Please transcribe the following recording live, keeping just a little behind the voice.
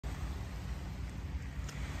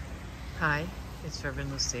Hi, it's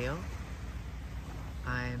Reverend Lucille.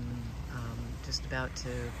 I'm just about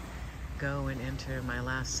to go and enter my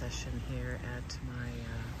last session here at my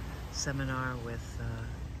seminar with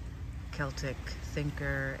Celtic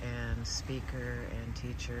thinker and speaker and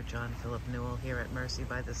teacher John Philip Newell here at Mercy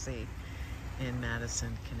by the Sea in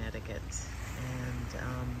Madison, Connecticut. And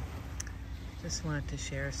just wanted to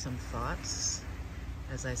share some thoughts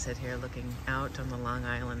as I sit here looking out on the Long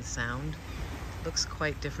Island Sound. Looks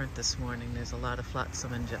quite different this morning. There's a lot of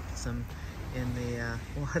flotsam and jetsam in the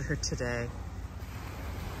water today.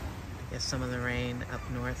 I guess some of the rain up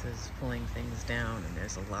north is pulling things down, and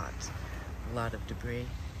there's a lot of debris.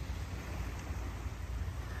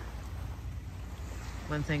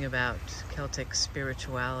 One thing about Celtic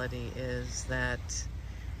spirituality is that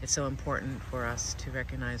it's so important for us to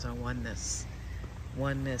recognize our oneness.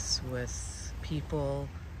 Oneness with people,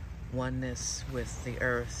 oneness with the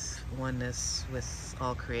earth, oneness with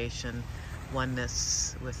all creation,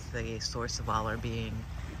 oneness with the source of all our being,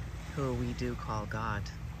 who we do call God.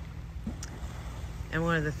 And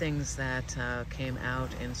one of the things that came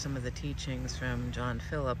out in some of the teachings from John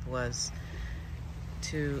Philip was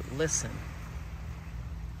to listen.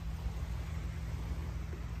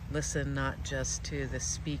 Listen not just to the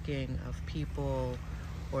speaking of people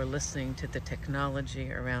or listening to the technology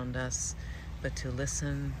around us, but to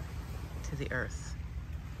listen to the earth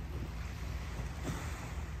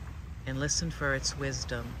and listen for its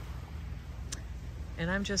wisdom. And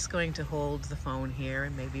I'm just going to hold the phone here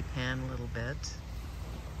and maybe pan a little bit.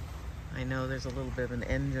 I know there's a little bit of an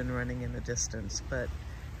engine running in the distance, but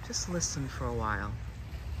just listen for a while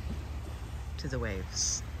to the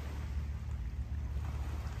waves.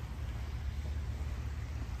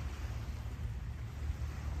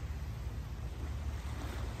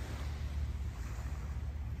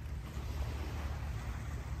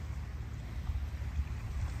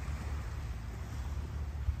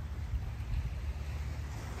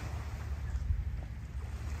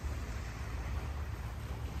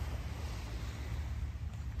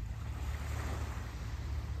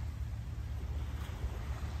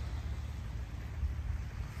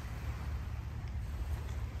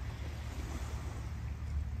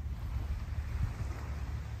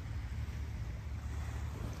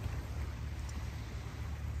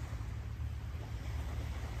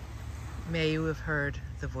 May you have heard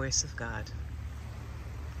the voice of God.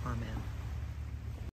 Amen.